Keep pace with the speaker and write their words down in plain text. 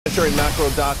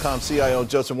Macro.com CIO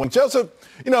Joseph Wing. Joseph,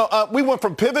 we went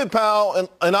from Pivot Powell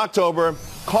in October,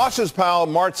 cautious Powell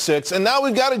March 6th, and now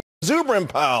we've got exuberant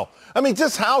Powell. I mean,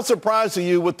 just how surprised are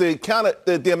you with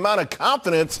the amount of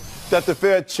confidence that the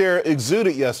Fed chair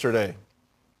exuded yesterday?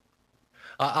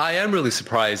 I am really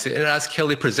surprised. And as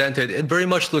Kelly presented, it very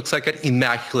much looks like an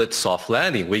immaculate soft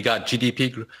landing. We got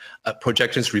GDP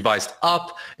projections revised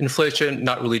up, inflation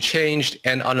not really changed,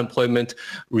 and unemployment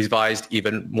revised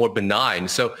even more benign.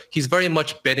 So he's very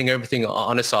much betting everything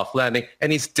on a soft landing,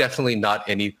 and he's definitely not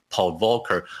any Paul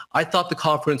Volcker. I thought the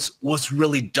conference was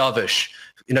really dovish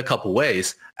in a couple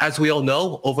ways. As we all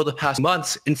know, over the past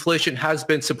months, inflation has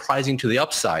been surprising to the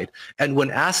upside. And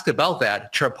when asked about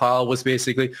that, Chair Powell was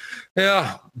basically,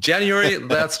 yeah, January,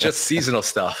 that's just seasonal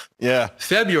stuff. Yeah.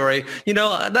 February,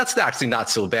 that's actually not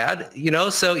so bad.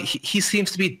 So he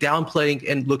seems to be downplaying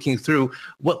and looking through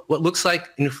what looks like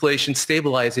inflation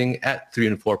stabilizing at 3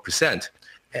 and 4%.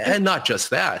 And not just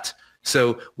that.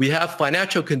 So we have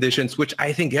financial conditions, which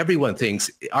I think everyone thinks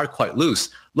are quite loose.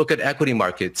 Look at equity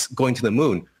markets going to the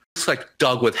moon. Looks like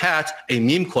dog with hat, a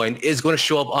meme coin, is going to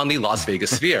show up on the Las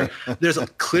Vegas sphere. There's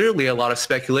clearly a lot of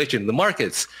speculation in the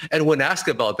markets. And when asked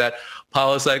about that,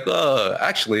 Powell was like,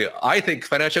 actually, I think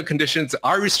financial conditions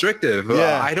are restrictive.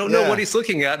 Yeah, I don't know what he's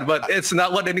looking at, but it's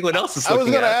not what anyone else is looking at. I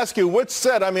was going to ask you, which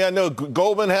set? I mean, I know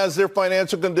Goldman has their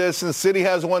financial conditions. Citi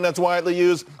has one that's widely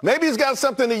used. Maybe he's got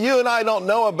something that you and I don't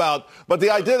know about. But the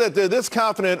idea that they're this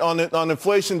confident on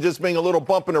inflation just being a little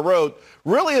bump in the road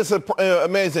really is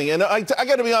amazing. And I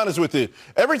got to be honest with you.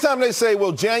 Every time they say,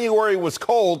 well, January was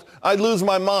cold, I lose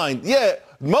my mind. Yeah,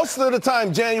 most of the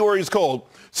time January is cold.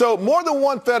 So more than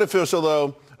one Fed official,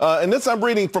 though, and this I'm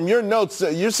reading from your notes,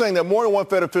 you're saying that more than one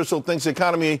Fed official thinks the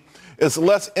economy is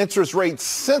less interest rate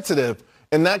sensitive,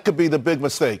 and that could be the big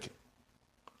mistake.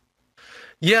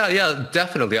 Yeah,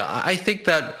 definitely. I think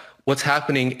that what's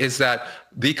happening is that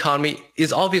the economy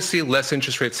is obviously less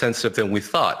interest rate sensitive than we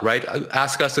thought, right?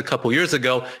 Ask us a couple years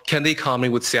ago, can the economy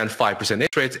withstand 5%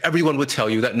 interest rates? Everyone would tell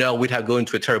you that no, we'd go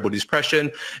into a terrible depression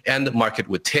and the market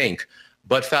would tank.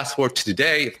 But fast forward to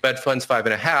today, Fed funds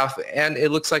 5.5, and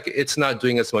it looks like it's not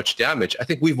doing as much damage. I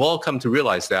think we've all come to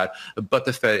realize that, but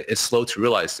the Fed is slow to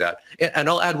realize that. And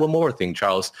I'll add one more thing,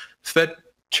 Charles. Fed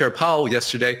Chair Powell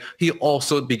yesterday, he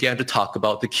also began to talk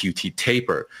about the QT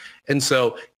taper. And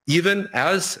so even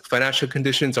as financial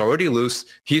conditions are already loose,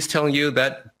 he's telling you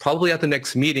that probably at the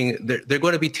next meeting, they're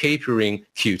going to be tapering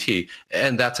QT.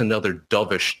 And that's another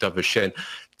dovish end.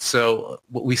 So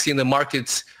what we see in the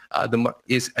markets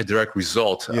is a direct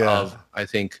result of, I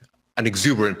think, an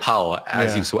exuberant Powell,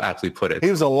 as you so aptly put it.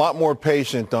 He was a lot more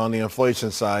patient on the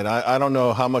inflation side. I don't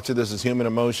know how much of this is human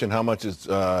emotion, how much is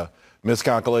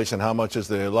miscalculation, how much is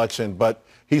the election, but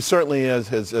he certainly is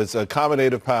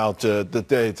accommodative Powell to the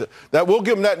day. That we'll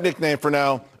give him that nickname for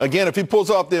now. Again, if he pulls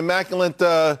off the immaculate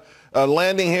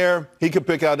landing here, he could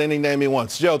pick out any name he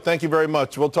wants. Joe, thank you very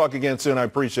much. We'll talk again soon. I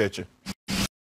appreciate you.